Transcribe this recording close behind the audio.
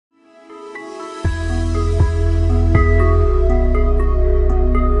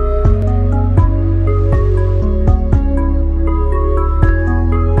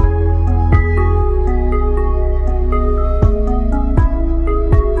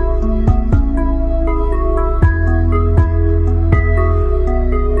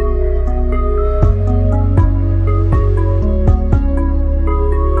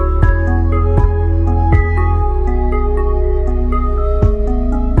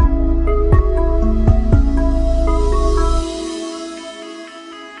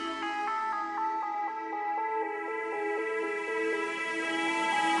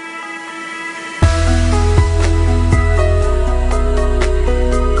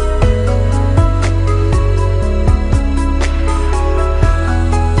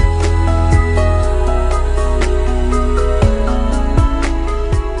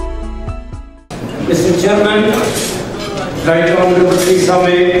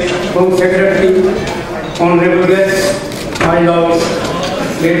Samay, Home Secretary, Honorable guests, my lords,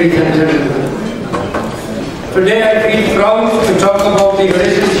 ladies and gentlemen. Today I feel proud to talk about the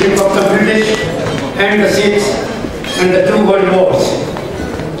relationship of the British and the Sikhs and the two world wars.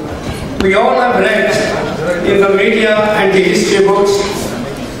 We all have read in the media and the history books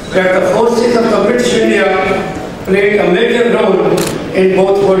that the forces of the British India played a major role in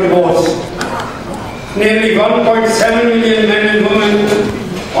both world wars. Nearly 1.7 million men and women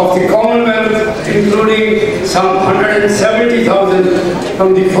of the Commonwealth, including some 170,000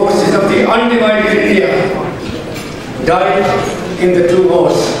 from the forces of the undivided India, died in the two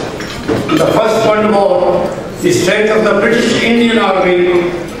wars. In the First World War, the strength of the British Indian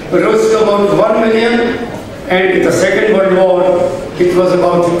Army rose to about 1 million, and in the Second World War, it was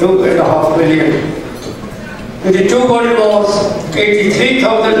about 2.5 million. In the two world wars,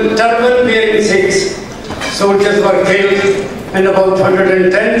 83,000 turban-bearing Sikhs soldiers were killed and about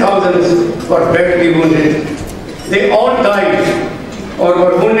 110,000 were badly wounded. They all died or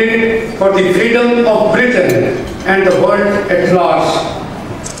were wounded for the freedom of Britain and the world at large.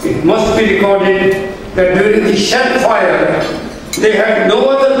 It must be recorded that during the shell fire, they had no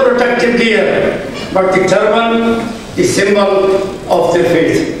other protective gear but the turban, the symbol of their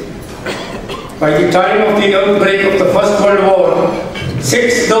faith. By the time of the outbreak of the First World War,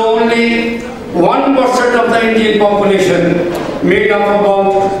 Sikhs, though only 1% of the Indian population, made up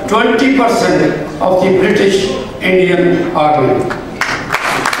about 20% of the British Indian Army.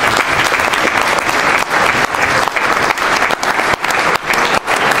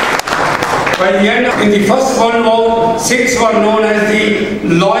 By the end of the First World War, Sikhs were known as the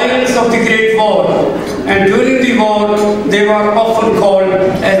Lions of the Great War, and during the war, they were often called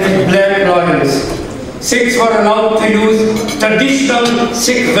as the Black Lions. Sikhs were allowed to use traditional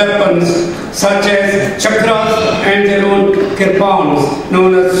Sikh weapons such as chakras and their own kirpans,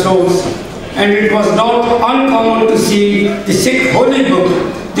 known as swords. And it was not uncommon to see the Sikh holy book,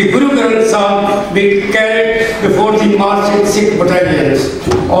 the Guru Granth Sahib, being carried before the marching Sikh battalions,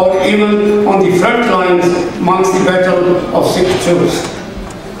 or even on the front lines amongst the battle of Sikh troops.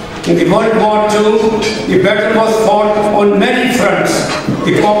 In the World War II, the battle was fought on many fronts.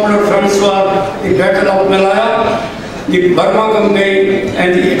 The popular fronts were the Battle of Malaya, the Burma campaign,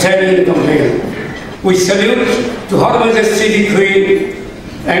 and the Italian campaign. We salute to Her Majesty the Queen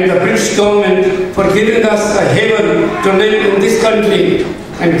and the British government for giving us a haven to live in this country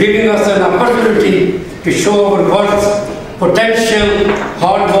and giving us an opportunity to show our worth, potential,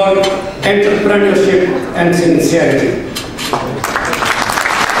 hard work, entrepreneurship, and sincerity.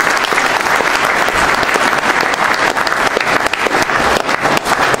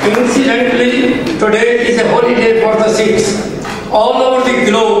 Incidentally, today is a holiday for the Sikhs. All over the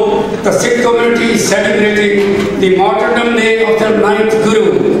globe, the Sikh community is celebrating the martyrdom day of their ninth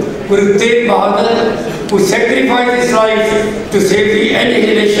Guru, Guru Tegh Bahadur, who sacrificed his life to save the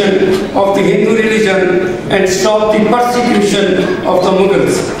annihilation of the Hindu religion and stop the persecution of the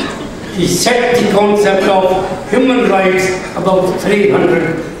Mughals. He set the concept of human rights about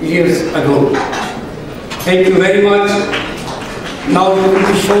 300 years ago. Thank you very much. Now we will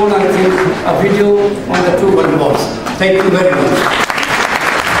be shown, I think, a video on the two world wars. Thank you very much.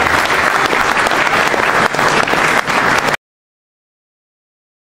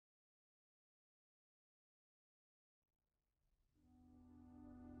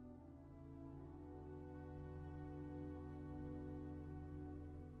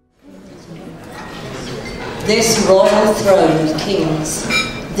 This royal throne of kings,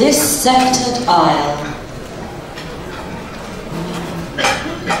 this sceptred isle,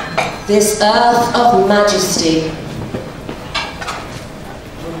 this earth of majesty,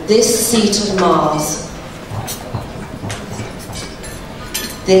 this seat of Mars,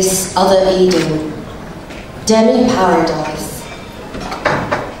 this other Eden, demi-paradise,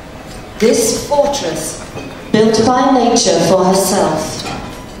 this fortress built by nature for herself,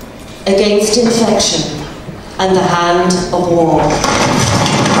 against infection and the hand of war.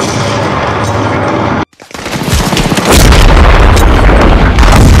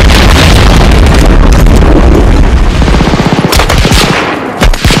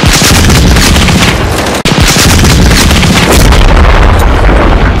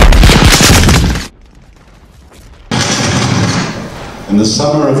 In the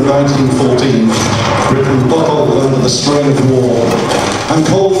summer of 1914, Britain buckled under the strain of war and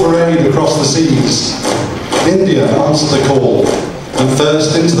called for aid across the seas. India answered the call, and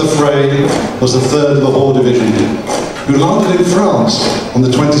first into the fray was the 3rd Lahore Division, who landed in France on the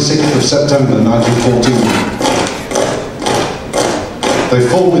 26th of September 1914. They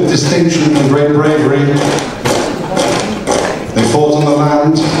fought with distinction and great bravery. They fought on the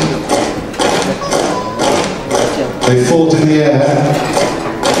land, they fought in the air,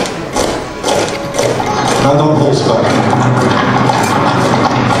 and on horseback.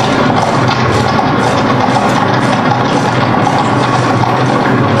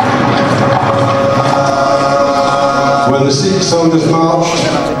 When the Sikh soldiers marched,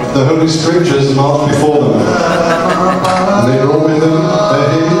 the Holy Scriptures marched before them, and they brought with them their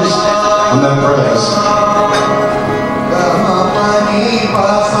hymns and their prayers.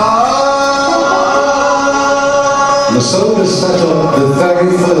 And the soldiers set up the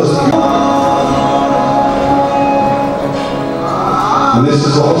very first. And this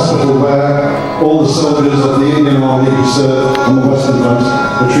is the hospital where all the soldiers of the Indian Army who served on the Western Front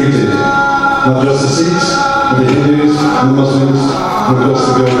were treated. Not just the Sikhs, but the Hindus and the Muslims, and of course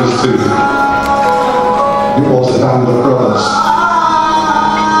the Gurkhas too. It was a band of brothers.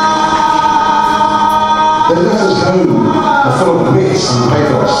 Their letters home are full of wits and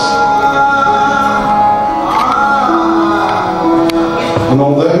pathos. And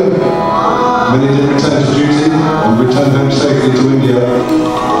although many did return to duty and return home safely to India,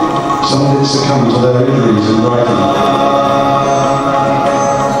 some did succumb to their injuries in writing.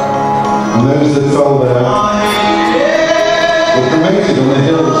 And those that fell there were cremated on the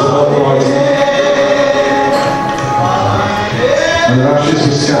hills of Uprising, and their ashes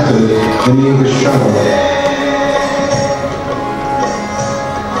were scattered in the English Channel.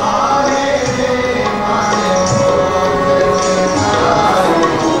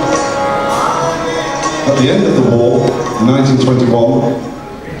 At the end of the war, in 1921,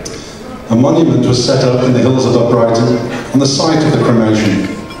 a monument was set up in the hills of Uprising on the site of the cremation,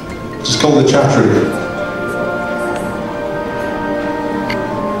 which is called the Chatri.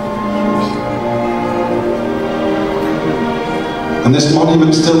 And this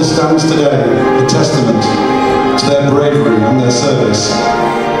monument still stands today, a testament to their bravery and their service.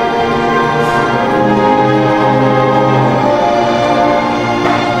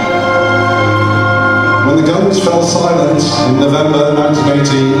 When the guns fell silent in November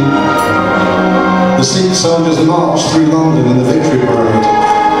 1918, the Sikh soldiers marched through London in the Victory Parade,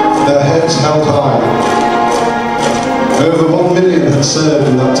 their heads held high. Over 1 million had served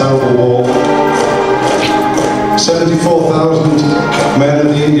in that terrible war. 74,000 men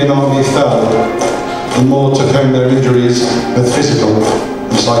of the Indian Army fell, and more took home their injuries, both physical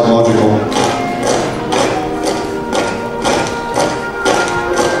and psychological.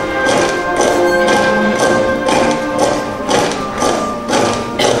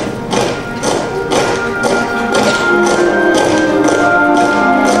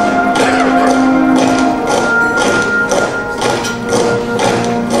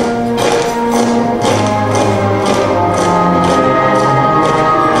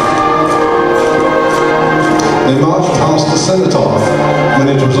 They marched past the cenotaph when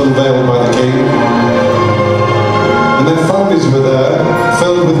it was unveiled by the king, and their families were there,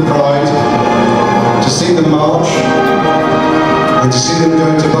 filled with pride, to see them march and to see them go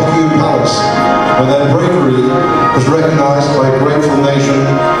to Buckingham Palace, where their bravery was recognised by a grateful nation,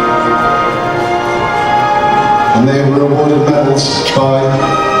 and they were awarded medals by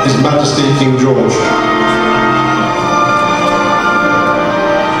His Majesty King George.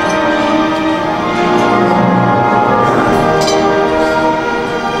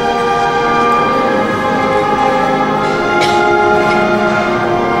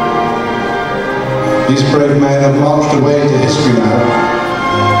 These brave men have marched away to history now.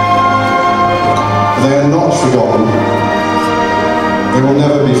 They are not forgotten. They will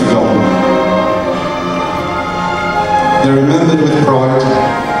never be forgotten. They're remembered with pride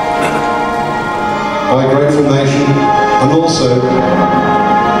by a grateful nation and also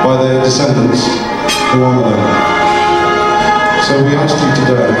by their descendants who honour them. So we ask you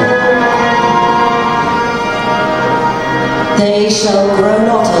today. They shall grow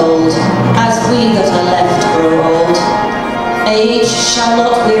not old, as we that are left grow old. Age shall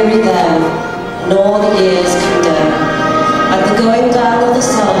not weary them, nor the years condemn. At the going down of the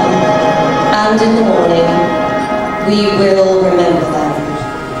sun, and in the morning, we will remember them.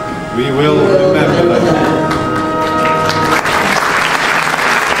 We will remember them.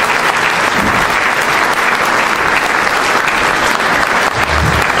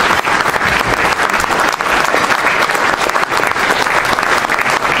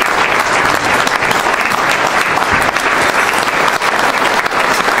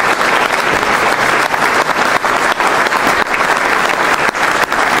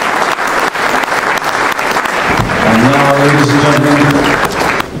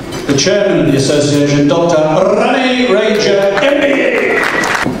 The chairman of the association, Dr. Rani Ranger, MBE.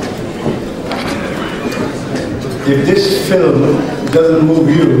 The If this film doesn't move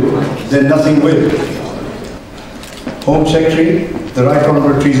you, then nothing will. Home Secretary, the Right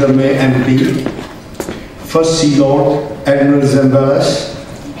Honourable Theresa May MP, First Sea Lord, Admiral Zambales,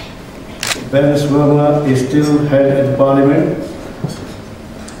 Baroness Verma is still head at Parliament,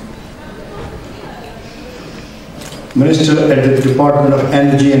 Minister at the Department of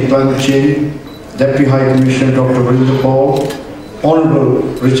Energy and Climate Change, Deputy High Commissioner Dr. Vrinder Paul, Honourable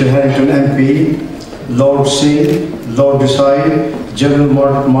Richard Harrington MP, Lord Singh, Lord Desai,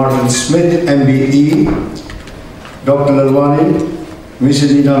 General Martin Smith MBE, Dr. Lalwani,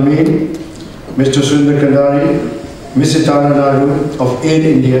 Mrs. Nina Amin, Mr. Sundar Kandari, Mrs. Tana Naidu of Air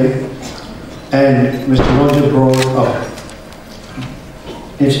India, and Mr. Roger Broad of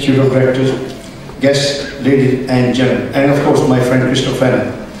Institute of Directors, guests, ladies and gentlemen, and of course my friend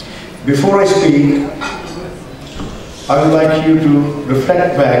Christopher. Before I speak, I would like you to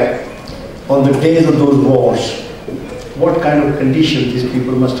reflect back on the days of those wars. What kind of conditions these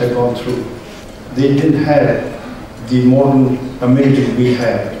people must have gone through. They didn't have the modern amenities we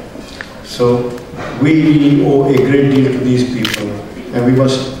have. So we really owe a great deal to these people, and we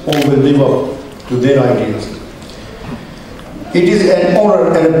must always live up to their ideals. It is an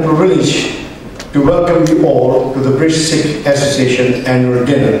honor and a privilege to welcome you all to the British Sikh Association annual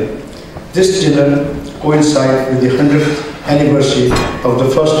dinner. This dinner coincides with the 100th anniversary of the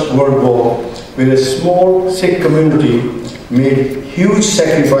First World War, where a small Sikh community made huge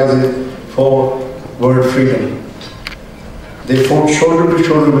sacrifices for world freedom. They fought shoulder to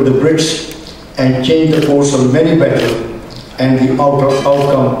shoulder with the Brits and changed the course of many battles and the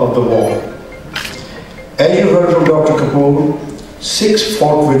outcome of the war. As you heard from Dr. Kapoor, Sikhs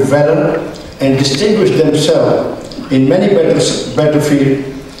fought with valor and distinguished themselves in many battlefields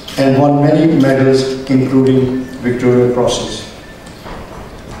and won many medals, including Victoria Crosses.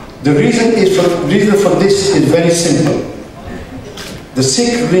 The reason for this is very simple. The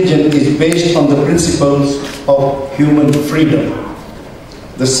Sikh religion is based on the principles of human freedom.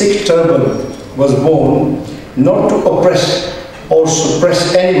 The Sikh turban was born not to oppress or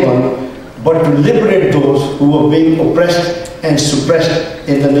suppress anyone, but to liberate those who were being oppressed and suppressed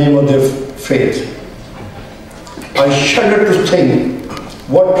in the name of their faith. I shudder to think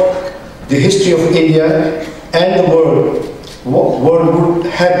what the history of India and the world would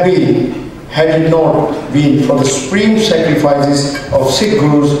have been had it not been for the supreme sacrifices of Sikh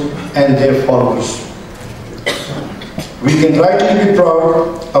Gurus and their followers. We can rightly be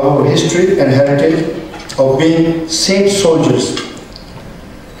proud of our history and heritage of being saint soldiers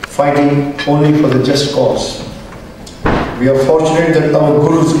fighting only for the just cause. We are fortunate that our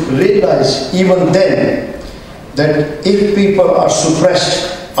Gurus realized even then that if people are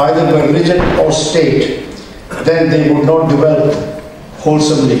suppressed either by religion or state, then they would not develop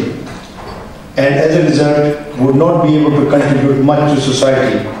wholesomely, and as a result would not be able to contribute much to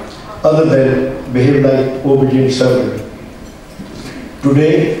society other than behave like obedient servants.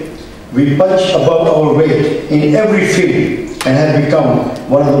 Today, we punch above our weight in every field and have become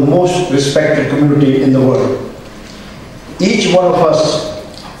one of the most respected communities in the world. Each one of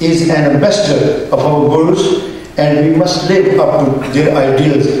us is an ambassador of our Gurus, and we must live up to their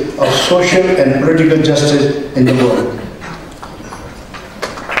ideals of social and political justice in the world.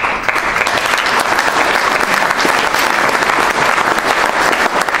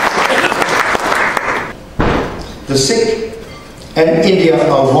 The Sikh and India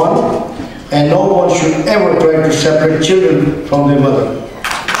are one, and no one should ever try to separate children from their mother.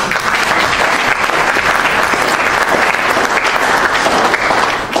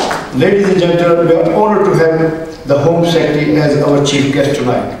 Ladies and gentlemen, we are honored to have the Home Secretary as our chief guest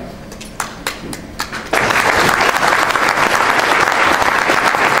tonight.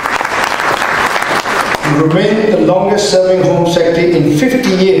 To remain the longest serving Home Secretary in 50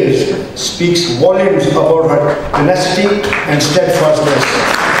 years speaks volumes about her tenacity and steadfastness.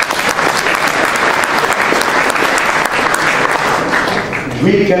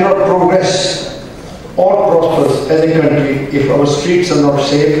 We cannot progress or prosper as a country if our streets are not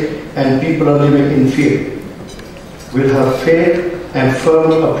safe and people are living in fear. With her fair and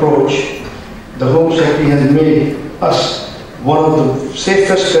firm approach, the Home Secretary has made us one of the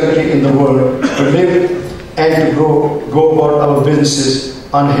safest countries in the world to live and to go about our businesses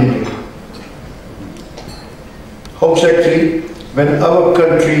unhindered. Home Secretary, when our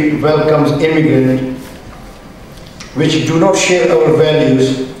country welcomes immigrants which do not share our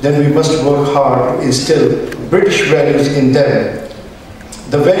values, then we must work hard to instill British values in them.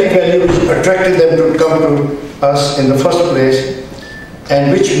 The very values attracted them to come to us in the first place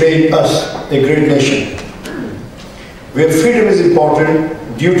and which made us a great nation. Where freedom is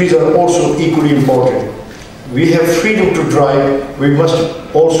important, duties are also equally important. we have freedom to drive, we must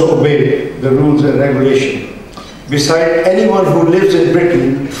also obey the rules and regulations. Besides, anyone who lives in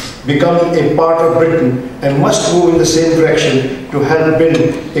Britain becomes a part of Britain and must move in the same direction to help build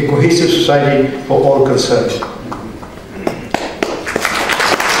a cohesive society for all concerned.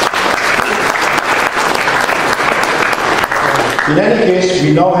 In any case,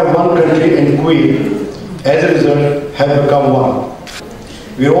 we now have one country and Queen, as a result, have become one.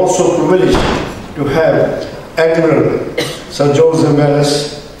 We are also privileged to have Admiral Sir George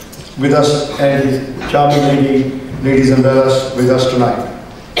Zembelas with us and his charming Lady Zembelas with us tonight.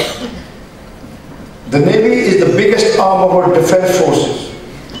 The Navy is the biggest arm of our defense forces,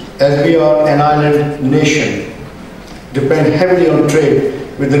 as we are an island nation, depend heavily on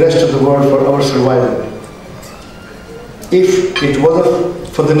trade with the rest of the world for our survival. If it wasn't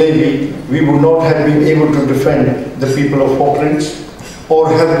for the Navy, we would not have been able to defend the people of Falklands or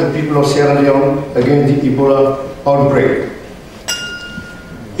help the people of Sierra Leone against the Ebola outbreak.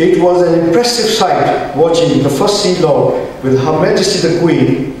 It was an impressive sight watching the First Sea Lord with Her Majesty the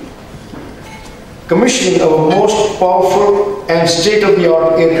Queen commissioning our most powerful and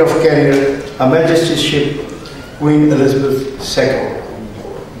state-of-the-art aircraft carrier, Her Majesty's ship, Queen Elizabeth II.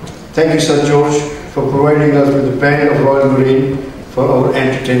 Thank you, Sir George, for providing us with the band of Royal Marine for our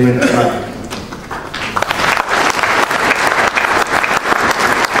entertainment tonight.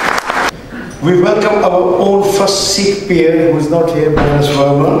 We welcome our own first Sikh peer, who is not here, Baroness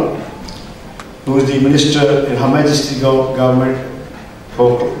Verma, who is the Minister in Her Majesty's government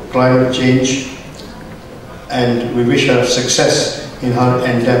for climate change, and we wish her success in her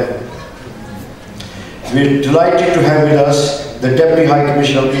endeavour. We are delighted to have with us the Deputy High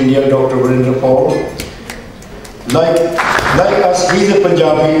Commissioner of India, Dr. Virendra Paul. Like us, he is a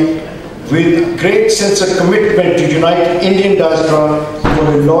Punjabi with great sense of commitment to unite Indian diaspora for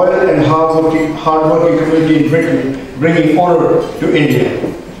a loyal and hard-working community in Britain, bringing honour to India.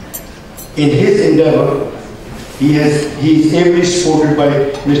 In his endeavour, he is ably supported by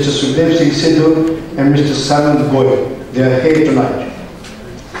Mr. Sukhdev Singh Sidhu and Mr. Sanand Goyal. They are here tonight.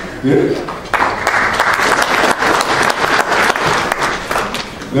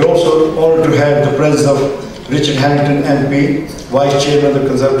 We're also honoured to have the presence of Richard Hamilton MP, Vice Chairman of the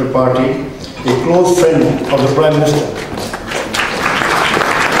Conservative Party, a close friend of the Prime Minister.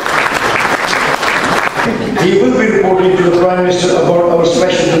 He will be reporting to the Prime Minister about our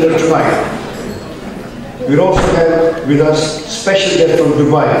special dinner tonight. We also have with us special guests from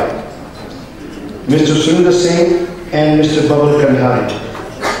Dubai, Mr. Surinder Singh and Mr. Babal Kandhari.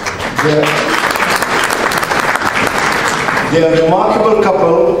 They are a remarkable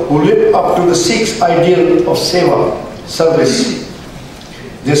couple who live up to the Sikh's ideal of seva, service.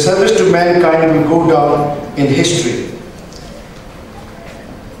 Their service to mankind will go down in history.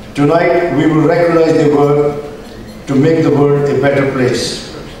 Tonight we will recognize their work to make the world a better place.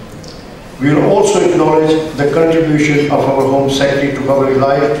 We will also acknowledge the contribution of our Home Secretary to public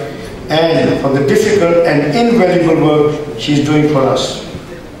life and for the difficult and invaluable work she is doing for us.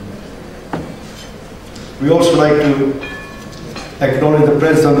 We also like to acknowledge the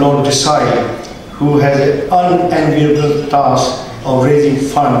President of Lord Desai, who has an unenviable task of raising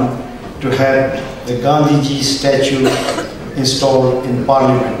funds to have the Gandhiji statue installed in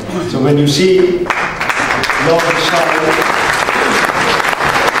Parliament. So when you see Lord Desai,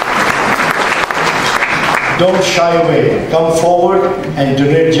 don't shy away. Come forward and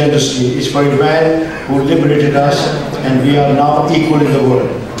donate generously. It's for a man who liberated us, and we are now equal in the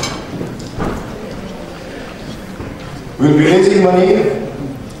world. We'll be raising money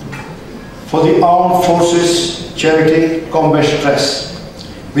for the Armed Forces Charity Combat Stress,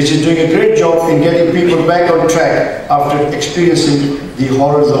 which is doing a great job in getting people back on track after experiencing the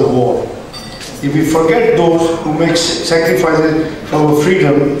horrors of war. If we forget those who make sacrifices for our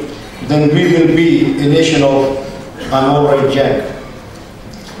freedom, then we will be a nation of "I'm all right, Jack."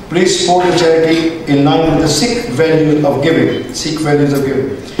 Please support the charity in line with the Sikh values of giving. Sikh values of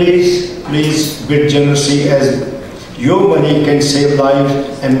giving. Please bid generously, as your money can save lives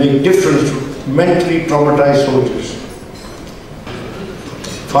and make difference to mentally traumatized soldiers.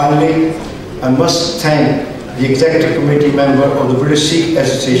 Finally, I must thank the Executive Committee member of the British Sikh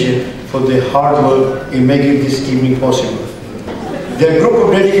Association for their hard work in making this evening possible. They are a group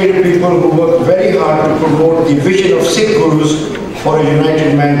of dedicated people who work very hard to promote the vision of Sikh Gurus for a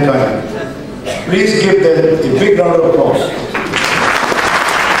united mankind. Please give them a big round of applause.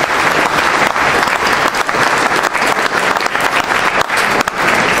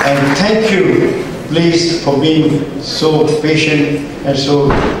 And thank you, please, for being so patient and so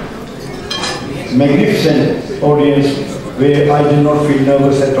magnificent audience, where I did not feel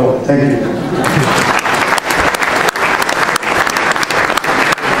nervous at all. Thank you.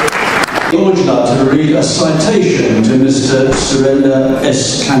 Lordjla to read a citation to Mr. Surendra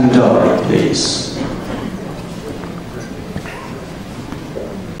S. Kandari, please.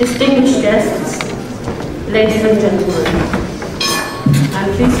 Distinguished guests, ladies and gentlemen,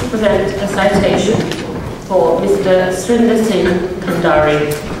 I'm pleased to present a citation for Mr. Surendra Singh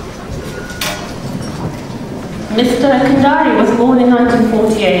Kandari. Mr. Kandari was born in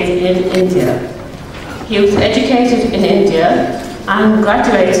 1948 in India. He was educated in India and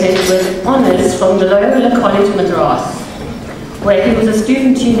graduated with honours from the Loyola College Madras, where he was a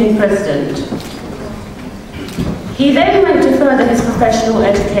student union president. He then went to further his professional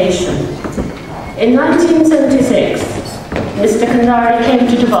education. In 1976, Mr. Kandari came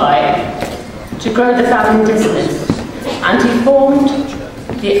to Dubai to grow the family business, and he formed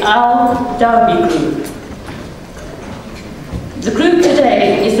the Al Dhabi Group. The group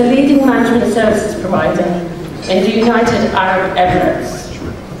today is the leading management services provider in the United Arab Emirates.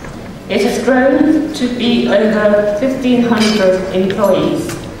 It has grown to be over 1,500 employees,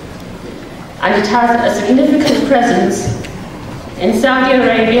 and it has a significant presence in Saudi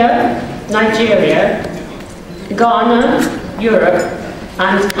Arabia, Nigeria, Ghana, Europe,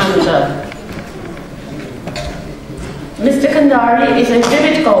 and Canada. Mr. Kandari is a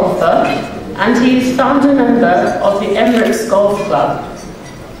vivid golfer, and he is founder member of the Emirates Golf Club,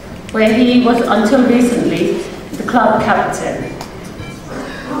 where he was until recently the club captain.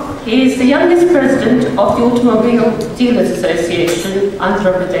 He is the youngest president of the Automobile Dealers Association,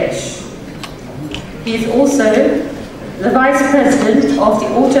 Andhra Pradesh. He is also the vice president of the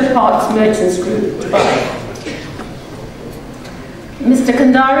Auto Parts Merchants Group, Dubai. Mr.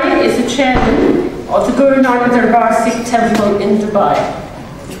 Kandari is the chairman of the Guru Nanak Darbar Sikh Temple in Dubai,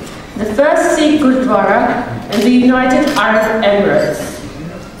 the first Sikh Gurdwara in the United Arab Emirates,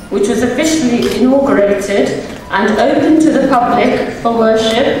 which was officially inaugurated and opened to the public for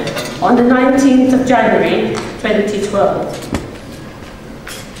worship on the 19th of January 2012.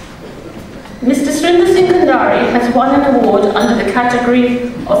 Mr. Surendra Singh Kandari has won an award under the category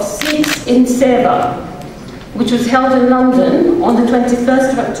of Sikhs in Seva, which was held in London on the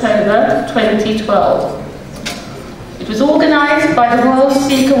 21st of October 2012. It was organised by the Royal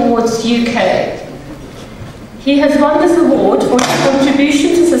Sikh Awards UK. He has won this award for his contribution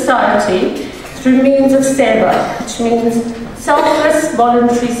to society through means of seva, which means selfless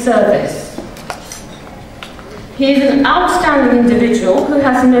voluntary service. He is an outstanding individual who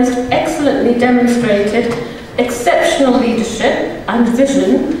has most excellently demonstrated exceptional leadership and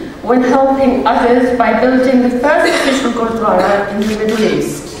vision when helping others by building the first official Gurdwara in the Middle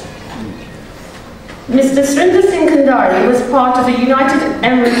East. Mr. Surendra Singh Kandari was part of the United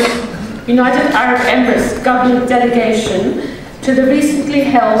Arab Emirates government delegation to the recently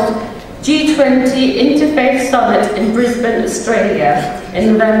held G20 Interfaith Summit in Brisbane, Australia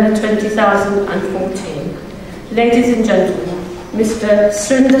in November 2014. Ladies and gentlemen, Mr.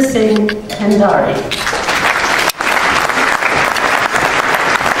 Surendra Singh Kandari.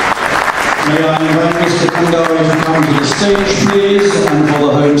 May I invite Mr. Kandari to come to the stage, please, and for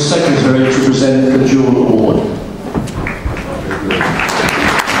the Home Secretary to present the Jewel Award.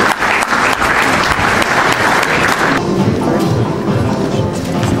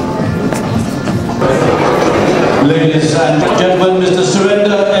 Ladies and gentlemen, Mr.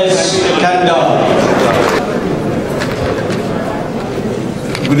 Surendra S. Kandari.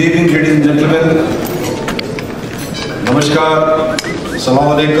 Good evening, ladies and gentlemen. Namaskar,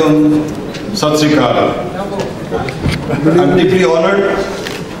 Assalamu Alaikum, Sat Sri Akal. I'm deeply honored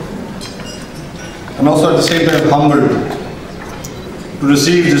and also at the same time humbled to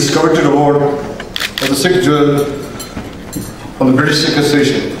receive this coveted award for the Sikh Jewel from the British Sikh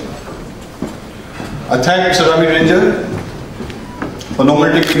Association. I thank Mr. Ravi Ranger for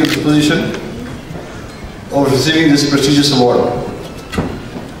nominating me to this position of receiving this prestigious award.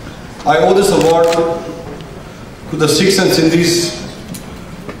 I owe this award to the Sikhs and Sindhis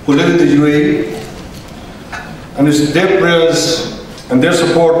who live in the UAE, and it's their prayers and their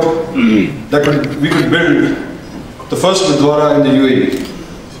support that we could build the first Gurdwara in the UAE.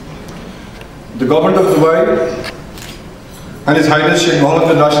 The government of Dubai and His Highness Sheikh Mohammed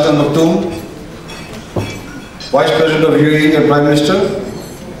bin Rashid Al Maktoum, Vice President of UAE and Prime Minister,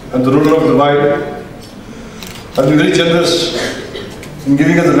 and the ruler of Dubai, have been very generous in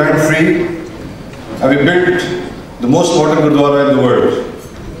giving us the land free, and we built the most modern Gurdwara in the world.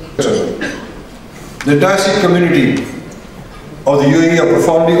 The entire Sikh community of the UAE are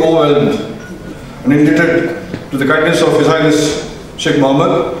profoundly overwhelmed and indebted to the kindness of His Highness Sheikh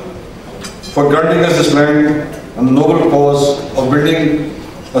Mohammed for granting us this land and the noble cause of building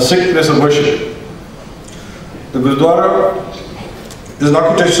a Sikh place of worship. The Gurdwara is an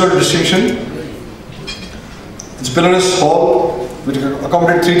architectural distinction. Its pillarless hall, which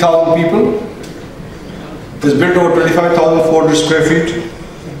accommodates 3,000 people, is built over 25,400 square feet,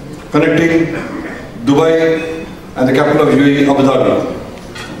 connecting Dubai and the capital of UAE, Abu Dhabi.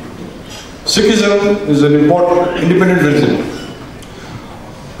 Sikhism is an important independent religion,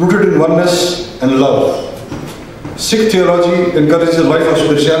 rooted in oneness and love. Sikh theology encourages a life of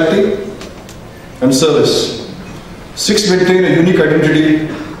spirituality and service. Sikhs maintain a unique identity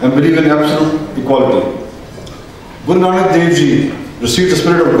and believe in absolute equality. Guru Nanak Dev Ji received the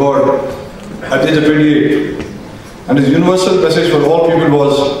Spirit of God at the age of 28, and his universal message for all people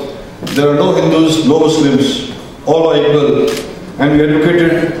was, there are no Hindus, no Muslims, all are equal, and we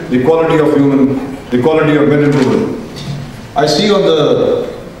advocated the equality of the equality of men and women. I see on the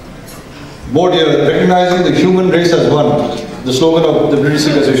board here, recognizing the human race as one, the slogan of the British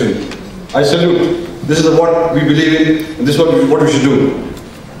Sikh Association. I salute. This is what we believe in, and this is what we should do.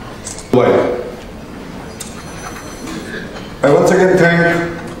 Why? I once again thank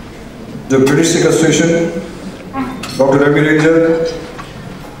the British Sikh Association, Dr. Ravi Ranger,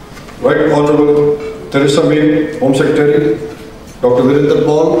 Right Honourable Theresa May, Home Secretary, Dr. Virendra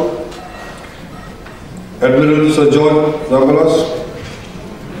Paul, Admiral Sir George Ramalas,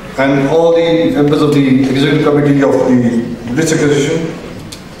 and all the members of the Executive Committee of the British Sikh Association.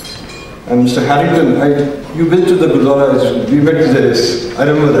 And Mr. Harrington, you went to the Gurdwara, we met there, I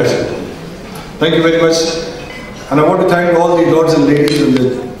remember that. Thank you very much. And I want to thank all the lords and ladies and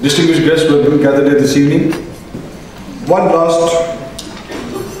the distinguished guests who have been gathered here this evening. One last,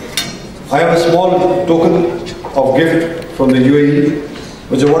 I have a small token of gift from the UAE,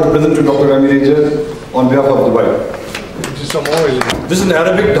 which I want to present to Dr. Ravi Ranger on behalf of Dubai. This is some oil. This is an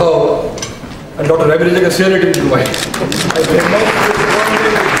Arabic dog, and Dr. Ravi Ranger can sell it in Dubai.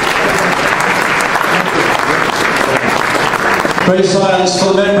 Pray silence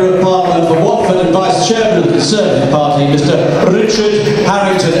for the Member of Parliament for Watford and Vice Chairman of the Conservative Party, Mr. Richard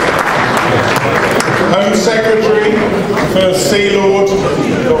Harrington. Home Secretary, First Sea Lord,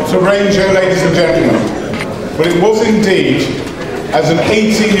 Dr. Ranger, ladies and gentlemen. Well, it was indeed, as an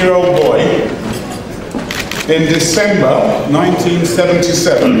 18-year-old boy, in December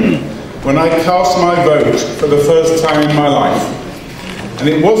 1977, when I cast my vote for the first time in my life. And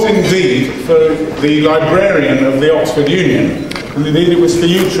it was indeed for the librarian of the Oxford Union, and indeed it was for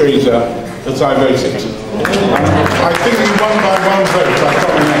you, Teresa, that I voted. I think we won by one vote, I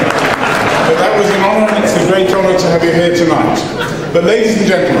can't remember. But that was an honour, and it's a great honour to have you here tonight. But ladies and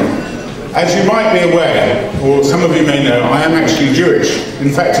gentlemen, as you might be aware, or some of you may know, I am actually Jewish. In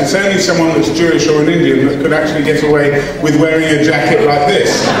fact, it's only someone that's Jewish or an Indian that could actually get away with wearing a jacket like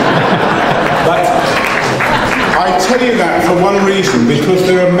this. But I tell you that for one reason, because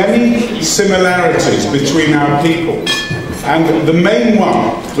there are many similarities between our people. And the main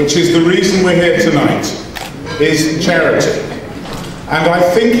one, which is the reason we're here tonight, is charity. And I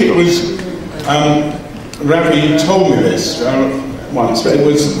think it was, Ravi, you told me this once, but it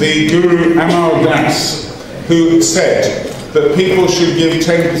was the Guru Amar Das who said that people should give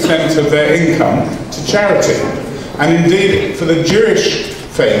 10% of their income to charity. And indeed, for the Jewish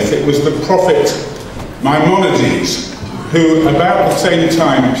faith, it was the prophet Maimonides who, about the same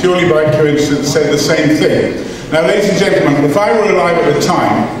time, purely by coincidence, said the same thing. Now, ladies and gentlemen, if I were alive at the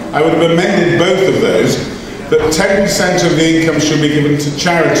time, I would have amended both of those, that 10% of the income should be given to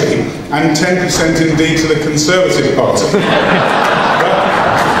charity, and 10% indeed to the Conservative Party. But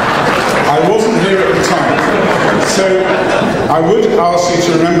I wasn't here at the time. So I would ask you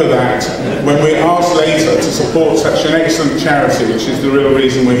to remember that when we ask later to support such an excellent charity, which is the real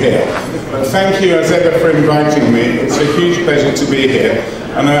reason we're here. But thank you as ever for inviting me. It's a huge pleasure to be here,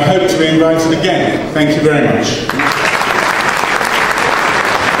 and I hope to be invited again. Thank you very much.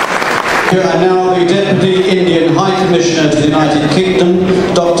 And now the Deputy Indian High Commissioner to the United Kingdom,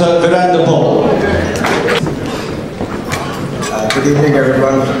 Dr. Virendra Paul. Good evening,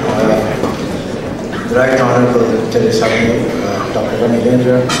 everyone. The Right Honourable Theresa May, Dr. Ravi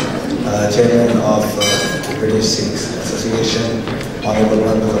Ranger, Chairman of the British Sikh Association, Honourable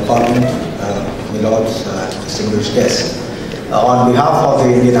Members of Parliament, my Lords, distinguished guests. On behalf of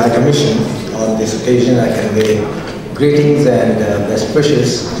the Indian High Commission, on this occasion I convey greetings and best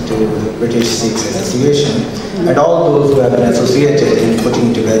wishes to the British Sikh Association and all those who have been associated in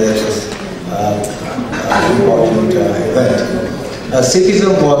putting together this important event.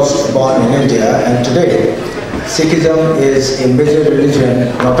 Sikhism was born in India, and today Sikhism is a major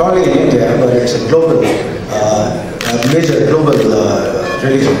religion not only in India, but it's a global, major global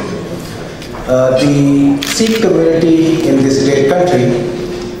religion. The Sikh community in this great country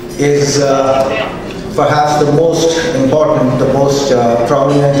is perhaps the most important, the most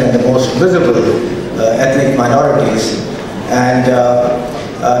prominent and the most visible ethnic minorities. And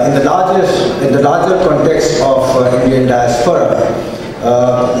in the larger context of Indian diaspora,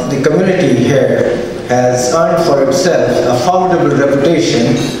 the community here has earned for itself a formidable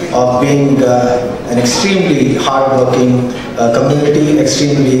reputation of being an extremely hardworking community,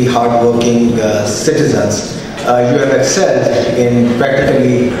 extremely hardworking citizens. You have excelled in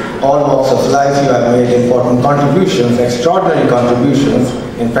practically all walks of life. You have made important contributions, extraordinary contributions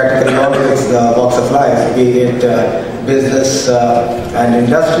in practically all walks of life, be it business and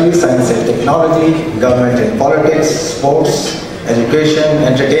industry, science and technology, government and politics, sports, education,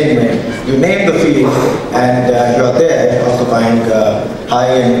 entertainment. You name the field and you are there occupying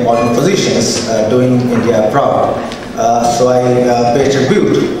high and important positions, doing India proud. So I pay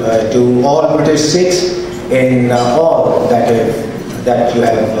tribute to all British Sikhs in all that you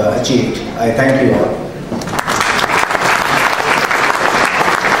have achieved. I thank you all.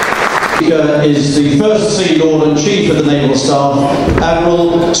 Is the First Sea Lord and Chief of the Naval Staff,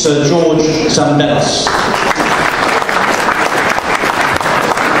 Admiral Sir George Samdelas.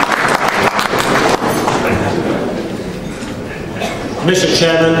 Mr.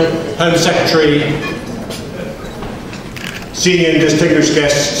 Chairman, Home Secretary, senior and distinguished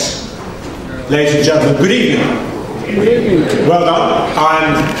guests, ladies and gentlemen, good evening. Good evening. Well done.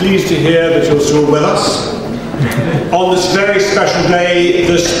 I'm pleased to hear that you're still with us. On this very special day,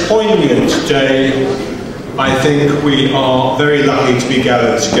 this poignant day, I think we are very lucky to be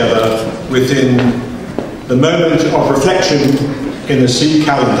gathered together within the moment of reflection in the Sikh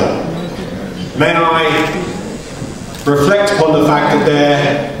calendar. May I reflect upon the fact that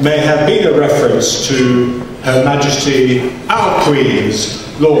there may have been a reference to Her Majesty, our Queen's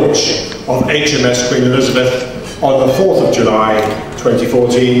launch of HMS Queen Elizabeth on the 4th of July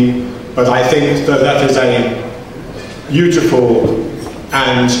 2014, but I think that that is a beautiful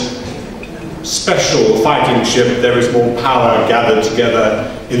and special fighting ship. There is more power gathered together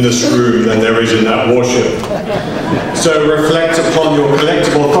in this room than there is in that warship. So reflect upon your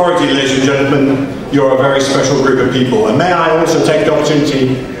collective authority, ladies and gentlemen. You're a very special group of people. And may I also take the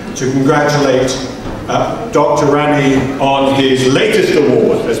opportunity to congratulate Dr. Rani on his latest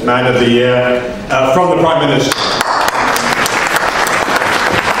award as Man of the Year from the Prime Minister.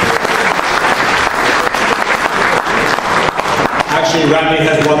 Actually, Rani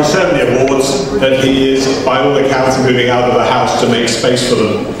has won so many awards that he is, by all accounts, moving out of the house to make space for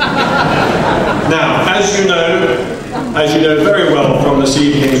them. Now, as you know very well from this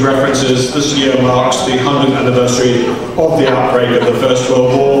evening's references, this year marks the 100th anniversary of the outbreak of the First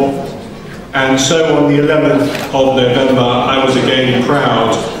World War. And so on the 11th of November, I was again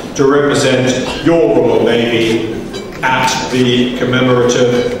proud to represent your Royal Navy at the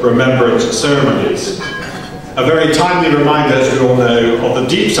commemorative remembrance ceremonies. A very timely reminder, as we all know, of the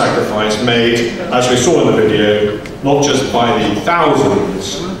deep sacrifice made, as we saw in the video, not just by the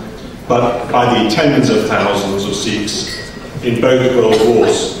thousands, but by the tens of thousands of Sikhs in both World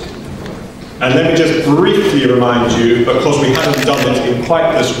Wars. And let me just briefly remind you, because we haven't done it in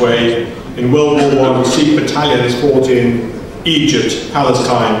quite this way, in World War I, Sikh battalions fought in Egypt,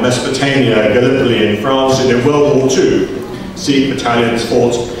 Palestine, Mesopotamia, Gallipoli, and France, and in World War II, Sikh battalions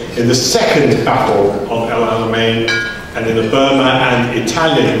fought in the Second Battle of El Alamein, and in the Burma and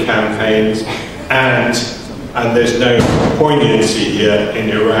Italian campaigns, and there's no poignancy here, in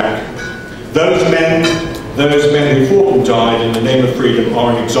Iraq. Those men who fought and died in the name of freedom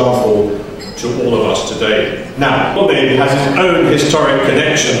are an example to all of us today. Now, the Navy has its own historic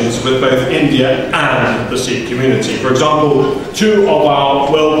connections with both India and the Sikh community. For example, two of our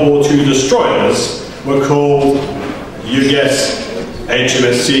World War II destroyers were called, you guess,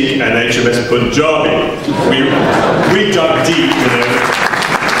 HMS Sikh and HMS Punjabi. We dug deep, you know.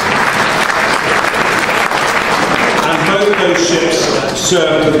 And both those ships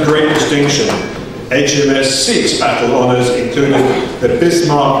served with great distinction. HMS Sikh's battle honours included the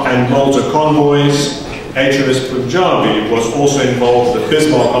Bismarck and Malta convoys. HMS Punjabi was also involved in the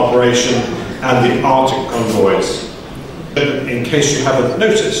Bismarck operation and the Arctic convoys. In case you haven't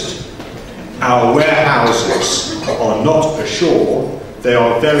noticed, our warehouses are not ashore, they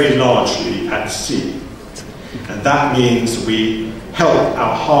are very largely at sea. And that means we help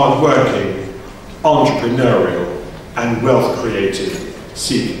our hard-working, entrepreneurial and wealth-creating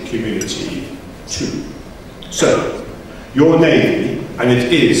Sikh community too. So, your Navy, and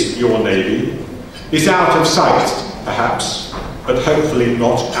it is your Navy, is out of sight, perhaps, but hopefully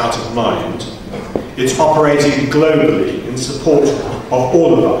not out of mind. It's operating globally in support of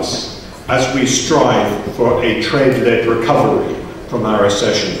all of us as we strive for a trade-led recovery from our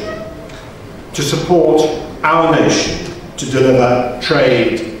recession. to support our nation to deliver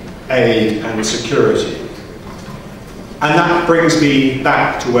trade, aid and security. And that brings me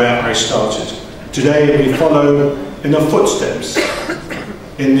back to where I started. Today we follow in the footsteps,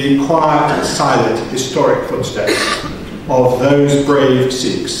 in the quiet, silent, historic footsteps of those brave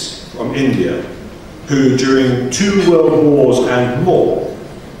Sikhs from India who during 2 world wars and more,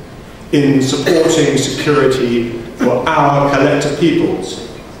 in supporting security for our collective peoples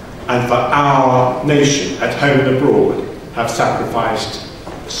and for our nation at home and abroad, have sacrificed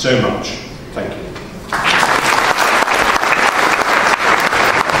so much. Thank you.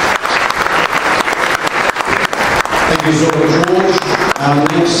 Thank you, George. Our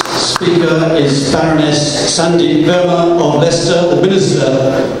next speaker is Baroness Sandy Verma of Leicester, the Minister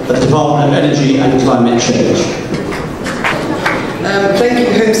of the Department of Energy and Climate Change. Thank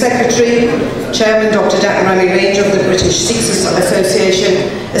you, Home Secretary, Chairman Dr. Rami Ranger of the British Sikh Association,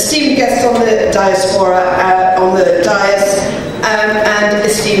 esteemed guests on the diaspora, on the dais, and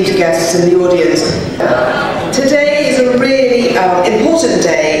esteemed guests in the audience. Today is a really important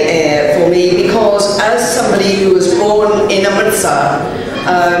day for me because as somebody who was born in Amritsar,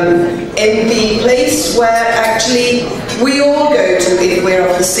 in the place where actually we all go to if we're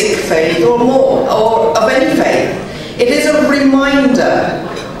of the Sikh faith or more, or of any faith, it is a reminder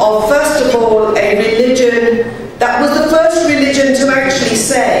of, first of all, a religion that was the first religion to actually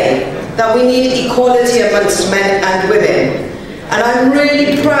say that we need equality amongst men and women. And I'm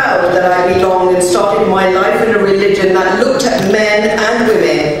really proud that I belong and started my life in a religion that looked at men and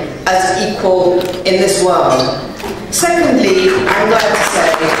women as equal in this world. Secondly, I'm glad to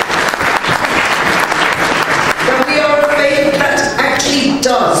say that we are a faith that actually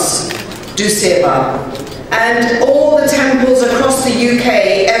does do seva. And all the temples across the UK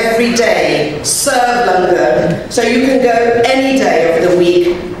every day serve langar, so you can go any day of the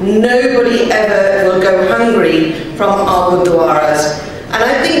week. Nobody ever will go hungry from our gurdwaras. And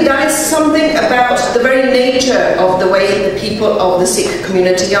I think that is something about the very nature of the way the people of the Sikh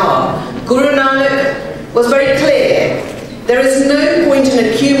community are. Guru Nanak was very clear. There is no point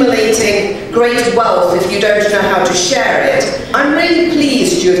in accumulating great wealth if you don't know how to share it. I'm really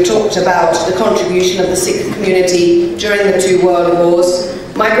pleased you have talked about the contribution of the Sikh community during the 2 world wars.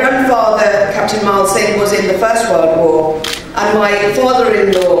 My grandfather, Captain Mal Singh, was in the First World War, and my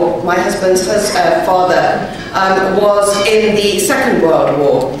father-in-law, my husband's father, was in the Second World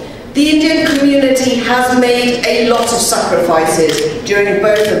War. The Indian community has made a lot of sacrifices during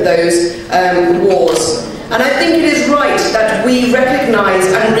both of those wars. And I think it is right that we recognise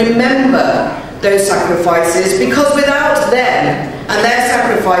and remember those sacrifices, because without them and their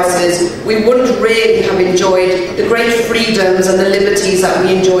sacrifices, we wouldn't really have enjoyed the great freedoms and the liberties that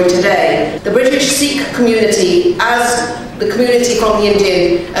we enjoy today. The British Sikh community, as the community from the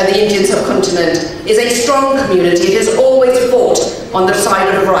Indian subcontinent, is a strong community. It has always fought on the side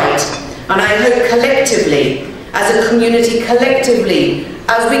of right. And I hope collectively, as a community collectively,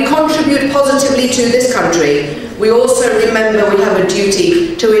 as we contribute positively to this country, we also remember we have a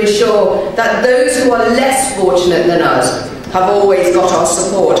duty to ensure that those who are less fortunate than us have always got our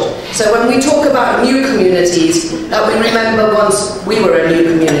support. So when we talk about new communities, that we remember once we were a new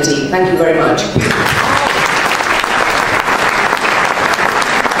community. Thank you very much.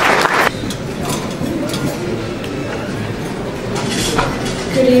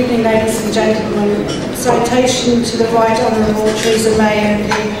 Good evening, ladies and gentlemen. Citation to the Right Honourable Theresa May,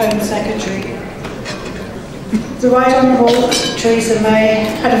 MP, Home Secretary. The Right Honourable Theresa May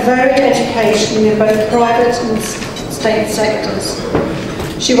had a varied education in both private and state sectors.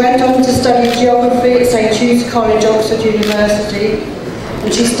 She went on to study geography at St Jude's College, Oxford University,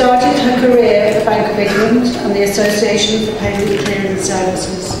 and she started her career at the Bank of England and the Association for Payment Clearing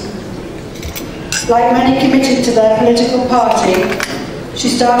Services. Like many committed to their political party, she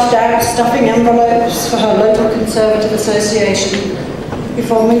started out stuffing envelopes for her local Conservative association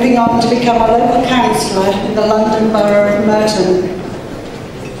before moving on to become a local councillor in the London Borough of Merton.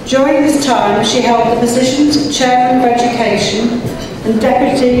 During this time, she held the positions of Chairman of Education and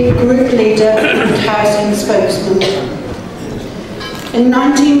Deputy Group Leader and Housing Spokesman. In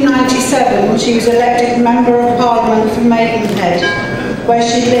 1997, she was elected Member of Parliament for Maidenhead, where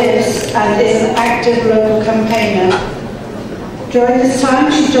she lives and is an active local campaigner. During this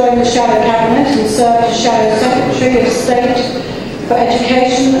time, she joined the Shadow Cabinet and served as Shadow Secretary of State for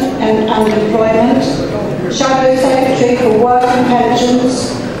Education and Employment, Shadow Secretary for Work and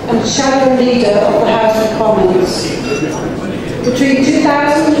Pensions, and Shadow Leader of the House of Commons. Between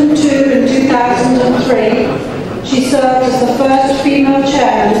 2002 and 2003, she served as the first female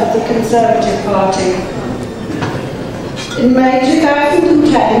chairman of the Conservative Party. In May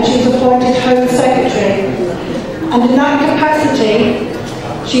 2010, she was appointed Home Secretary, and in that capacity,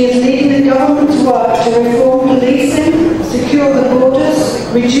 she is leading the government's work to reform policing, secure the borders,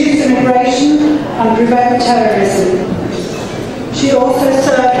 reduce immigration, and prevent terrorism. She also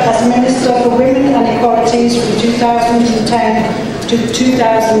served as Minister for Women and Equalities from 2010 to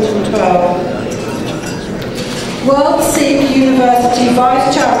 2012. World Sikh University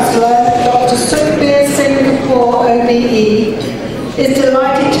Vice-Chancellor Dr. Sukhbir Singh Kapoor OBE is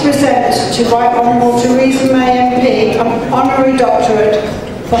delighted to present to Right Honourable Theresa May MP an honorary doctorate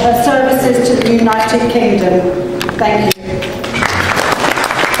for her services to the United Kingdom. Thank you.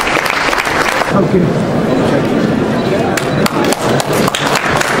 Thank you.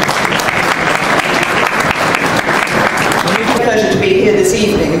 Pleasure to be here this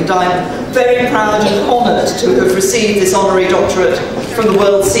evening, and I'm very proud and honoured to have received this honorary doctorate from the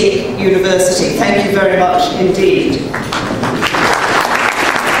World Sikh University. Thank you very much indeed.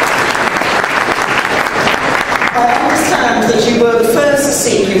 I understand that you were the first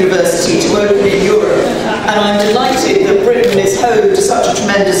Sikh university to open in Europe, and I'm delighted that Britain is home to such a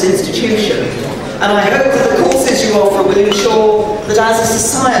tremendous institution. And I hope that the courses you offer will ensure that as a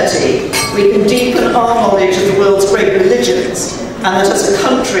society we can deepen our knowledge of the world's great religions, and that as a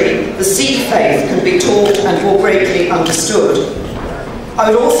country the Sikh faith can be taught and more greatly understood. I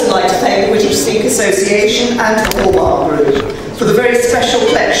would also like to thank the British Sikh Association and the Hallmark Group for the very special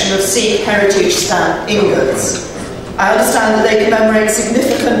collection of Sikh heritage stamp ingots. I understand that they commemorate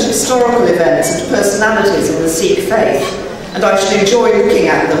significant historical events and personalities in the Sikh faith, and I shall enjoy looking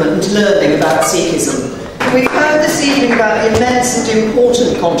at them and learning about Sikhism. We've heard this evening about the immense and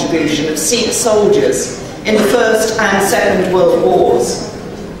important contribution of Sikh soldiers in the First and Second World Wars.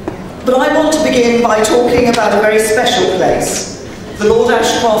 But I want to begin by talking about a very special place, the Lord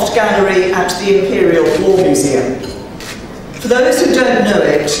Ashcroft Gallery at the Imperial War Museum. For those who don't know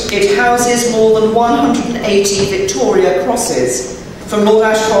it, it houses more than 180 Victoria crosses from Lord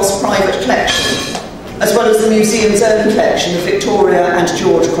Ashcroft's private collection, as well as the museum's own collection of Victoria and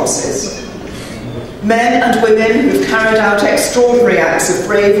George crosses. Men and women who've carried out extraordinary acts of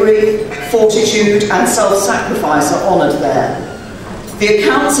bravery, fortitude and self-sacrifice are honoured there. The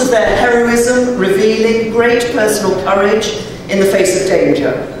accounts of their heroism revealing great personal courage in the face of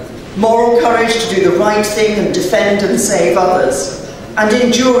danger, moral courage to do the right thing and defend and save others, and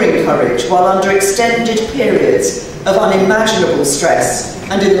enduring courage while under extended periods of unimaginable stress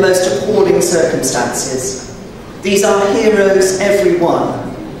and in the most appalling circumstances. These are heroes, every one.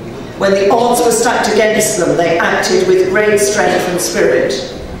 When the odds were stacked against them, they acted with great strength and spirit.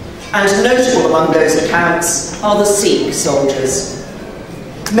 And notable among those accounts are the Sikh soldiers.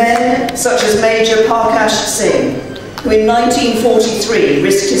 Men such as Major Parkash Singh, who in 1943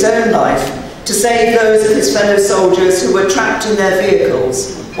 risked his own life to save those of his fellow soldiers who were trapped in their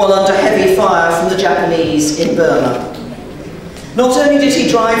vehicles while under heavy fire from the Japanese in Burma. Not only did he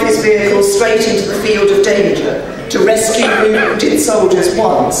drive his vehicle straight into the field of danger to rescue wounded soldiers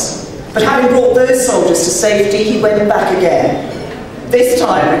once, but having brought those soldiers to safety, he went back again, this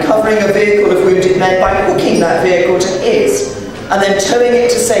time recovering a vehicle of wounded men by hooking that vehicle to his and then towing it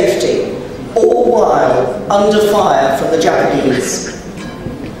to safety, all while under fire from the Japanese.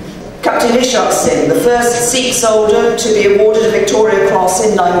 Captain Ishaq Singh, the first Sikh soldier to be awarded a Victoria Cross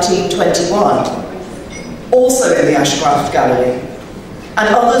in 1921, also in the Ashcroft Gallery,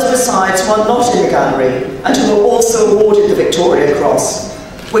 and others besides who are not in the gallery and who were also awarded the Victoria Cross,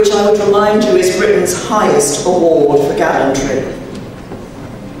 which I would remind you is Britain's highest award for gallantry.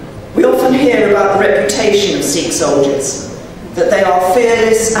 We often hear about the reputation of Sikh soldiers, that they are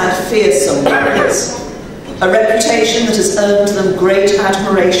fearless and fearsome warriors, a reputation that has earned them great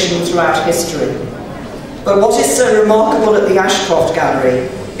admiration throughout history. But what is so remarkable at the Ashcroft Gallery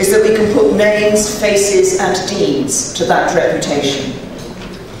is that we can put names, faces and deeds to that reputation.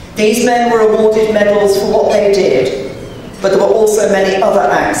 These men were awarded medals for what they did, but there were also many other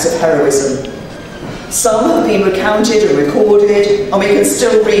acts of heroism. Some have been recounted and recorded, and we can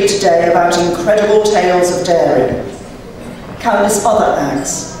still read today about incredible tales of daring. Countless other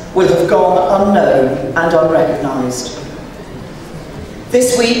acts will have gone unknown and unrecognised.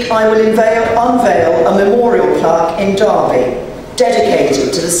 This week I will unveil a memorial plaque in Derby,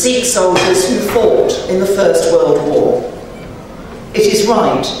 dedicated to the Sikh soldiers who fought in the First World War. It is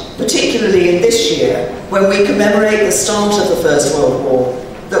right, particularly in this year, when we commemorate the start of the First World War,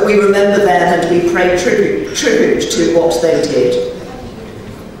 that we remember them and we pay tribute to what they did.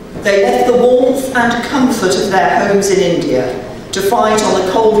 They left the warmth and comfort of their homes in India to fight on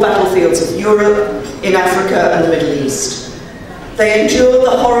the cold battlefields of Europe, in Africa and the Middle East. They endured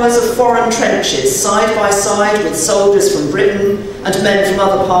the horrors of foreign trenches side by side with soldiers from Britain and men from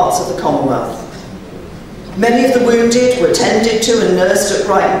other parts of the Commonwealth. Many of the wounded were tended to and nursed at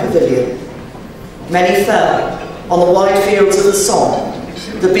Brighton Pavilion. Many fell on the wide fields of the Somme,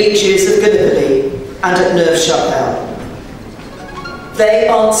 the beaches of Gallipoli and at Neuve-Chapelle. They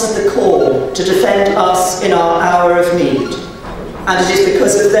answered the call to defend us in our hour of need, and it is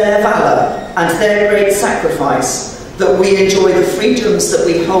because of their valour and their great sacrifice that we enjoy the freedoms that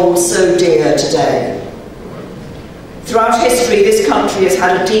we hold so dear today. Throughout history, this country has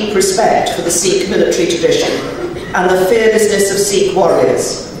had a deep respect for the Sikh military tradition and the fearlessness of Sikh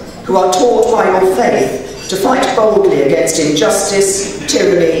warriors, who are taught by your faith to fight boldly against injustice,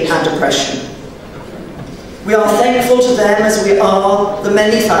 tyranny and oppression. We are thankful to them as we are the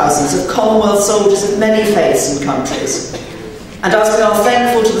many thousands of Commonwealth soldiers of many faiths and countries, and as we are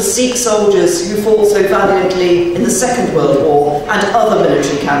thankful to the Sikh soldiers who fought so valiantly in the Second World War and other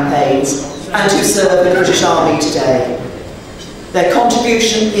military campaigns, and who serve in the British Army today. Their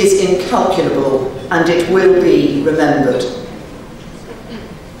contribution is incalculable, and it will be remembered.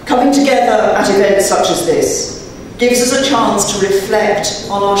 Coming together at events such as this gives us a chance to reflect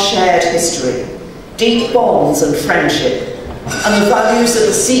on our shared history, deep bonds and friendship, and the values that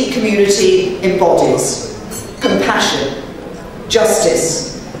the Sikh community embodies: compassion,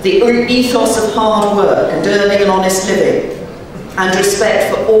 justice, the ethos of hard work and earning an honest living, and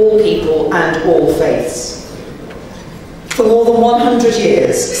respect for all people and all faiths. For more than 100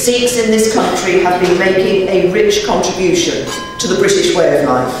 years, Sikhs in this country have been making a rich contribution to the British way of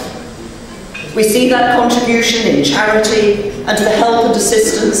life. We see that contribution in charity and the help and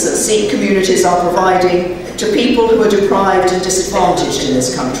assistance that Sikh communities are providing to people who are deprived and disadvantaged in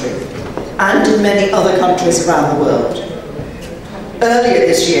this country, and in many other countries around the world. Earlier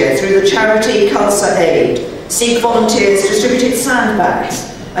this year, through the charity Khalsa Aid, Sikh volunteers distributed sandbags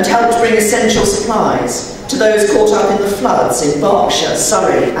and helped bring essential supplies to those caught up in the floods in Berkshire,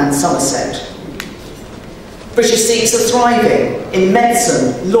 Surrey and Somerset. British Sikhs are thriving in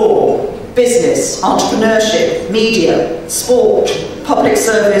medicine, law, business, entrepreneurship, media, sport, public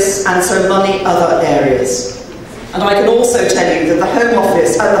service and so many other areas. And I can also tell you that at the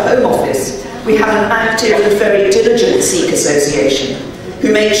Home Office, we have an active and very diligent Sikh association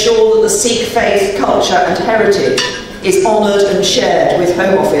who make sure that the Sikh faith, culture and heritage is honoured and shared with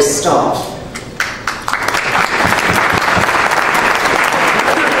Home Office staff.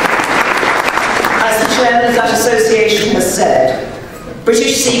 As the chairman of that association has said,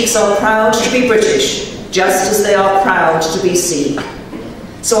 British Sikhs are proud to be British, just as they are proud to be Sikh.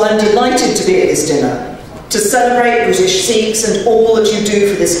 So I'm delighted to be at this dinner, to celebrate British Sikhs and all that you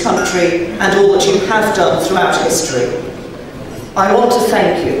do for this country and all that you have done throughout history. I want to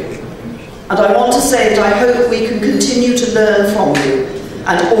thank you, and I want to say that I hope we can continue to learn from you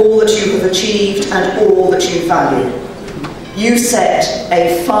and all that you have achieved and all that you value. You set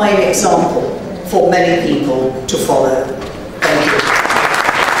a fine example for many people to follow. Thank you.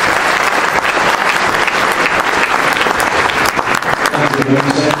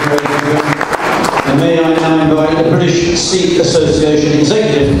 And may I now invite the British Sikh Association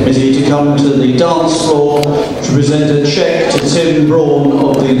Executive Committee to come to the dance floor to present a cheque to Tim Braun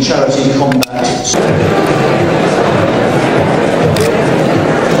of the Charity Combat.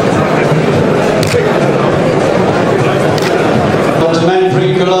 Dr.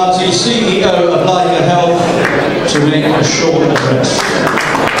 Manpreet Gulati, CEO of Leica Health, to make a short address.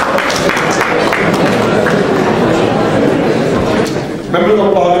 Members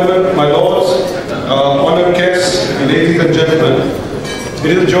of Parliament, my lords, honoured guests, ladies and gentlemen,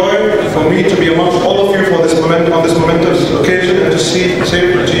 it is a joy for me to be amongst all of you for this on this momentous occasion and to say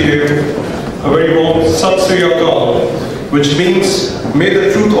to you a very warm Sat Sri Akal, which means may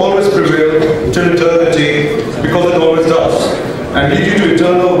the truth always prevail till eternity, because it always does, and lead you to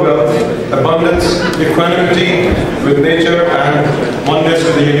eternal wealth, abundance, equanimity with nature and oneness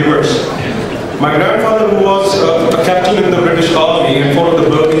with the universe. My grandfather, who was a captain in the British Army and fought at the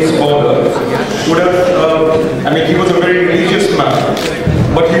Burmese border, would have, he was a very religious man,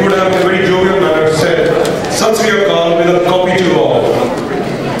 but he would have in a very jovial manner said, Sat Sri Akal with a copy to all.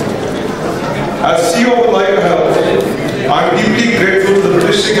 As CEO of Leica Health, I am deeply grateful to the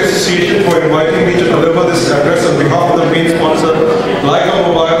British Sikh Association for inviting me to deliver this address on behalf of the main sponsor, Leica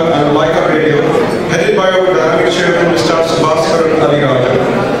Mobile and Leica Radio, headed by our dynamic chairman, Mr. Bhaskar Ali Raja,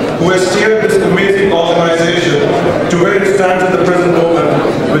 who has steered this amazing organization to where it stands at the present moment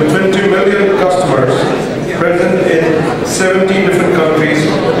with 20 million customers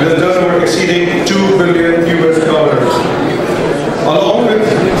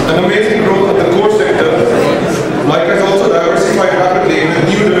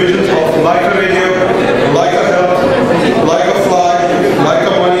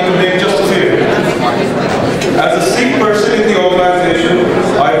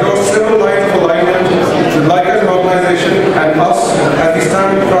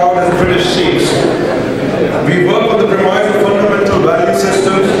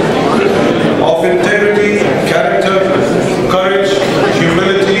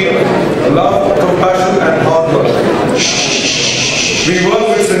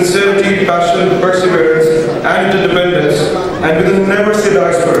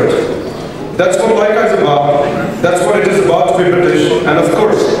And of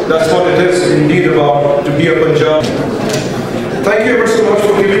course, that's what it is indeed about to be a Punjab. Thank you ever so much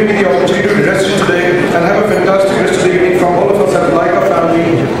for giving me the opportunity to address you today, and have a fantastic rest of the evening from all of us at Laika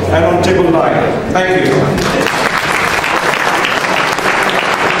family and on Table 9. Thank you.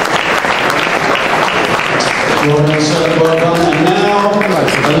 Well done, sir. Well done. And now,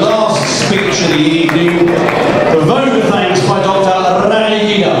 the last speech of the evening, the vote of thanks by Dr.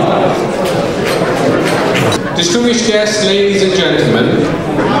 Raniga. Distinguished guests, ladies and gentlemen,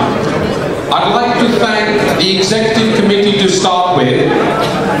 I'd like to thank the Executive Committee to start with.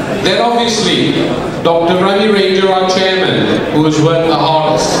 Then obviously, Dr. Ravi Ranger, our Chairman, who has worked the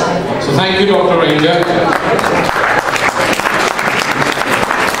hardest. So thank you, Dr. Ranger.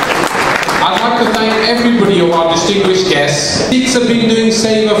 I'd like to thank everybody of our distinguished guests. Sikhs have been doing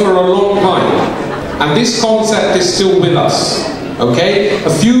Seva for a long time, and this concept is still with us. Okay? A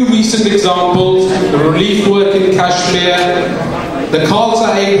few recent examples: the relief work in Kashmir, the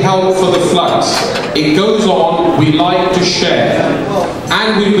Khalsa Aid help for the floods. It goes on. We like to share,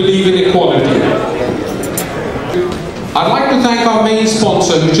 and we believe in equality. I'd like to thank our main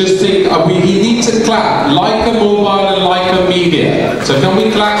sponsor, who just think he needs a clap, Laika Mobile and Laika Media. So can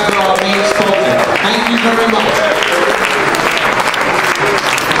we clap for our main sponsor? Thank you very much.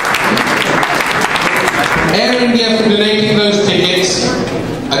 Air India for donating those tickets.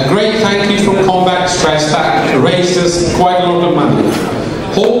 A great thank you from Combat Stress that raised us quite a lot of money.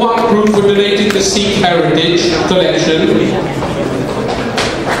 Hallmark Group for donating the Sikh Heritage Collection.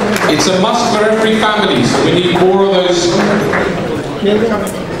 It's a must for every family, so we need more of those.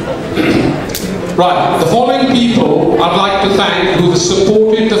 Right, the following people I'd like to thank who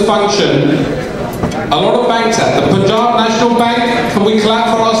supported the function. A lot of banks at the Punjab National Bank. Can we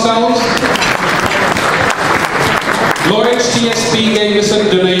clap for ourselves? Lloyds TSP gave us a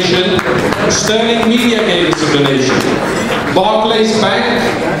donation. Sterling Media gave us a donation. Barclays Bank,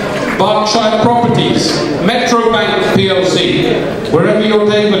 Berkshire Properties, Metro Bank PLC. Wherever your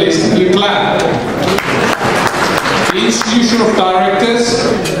table is, you clap. The Institution of Directors,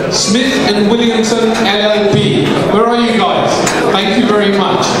 Smith and Williamson LLP. Where are you guys? Thank you very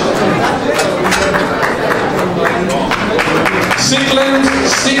much. Sickland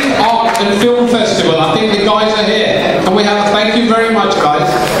Sikh Art and Film Festival. I think the guys are here. Can we have a thank you very much, guys?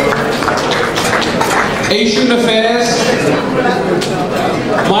 Asian Affairs,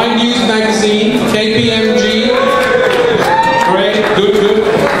 My News Magazine, KPMG. Great, good.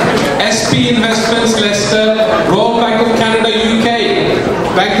 SP Investments Leicester, Royal Bank of Canada UK,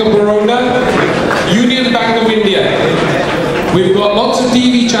 Bank of Baroda, Union Bank of India. We've got lots of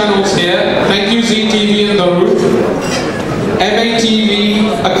TV channels here. Thank you, ZTV and Daru.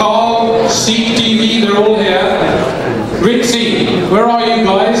 MATV, Akal, Sikh TV, they're all here. Ritzy, where are you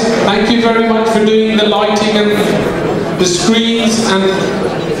guys? Thank you very much for doing the lighting and the screens and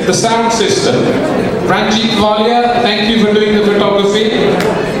the sound system. Ranjit Valia, thank you for doing the photography.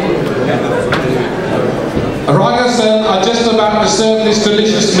 Ragasan are just about to serve this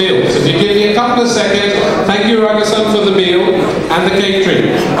delicious meal. So if you give me a couple of seconds, thank you Ragasan for the meal and the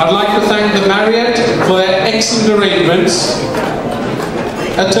catering. I'd like to thank the Marriott for their excellent arrangements.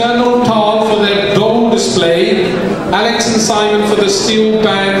 Eternal Tal for their doll display. Alex and Simon for the steel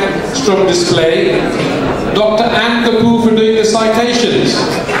band stroke display. Dr. Ann Kapoor for doing the citations.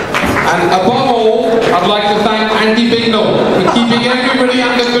 And above all, I'd like to thank Andy Bignell for keeping everybody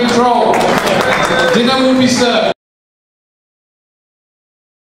under control. Dinner will be served.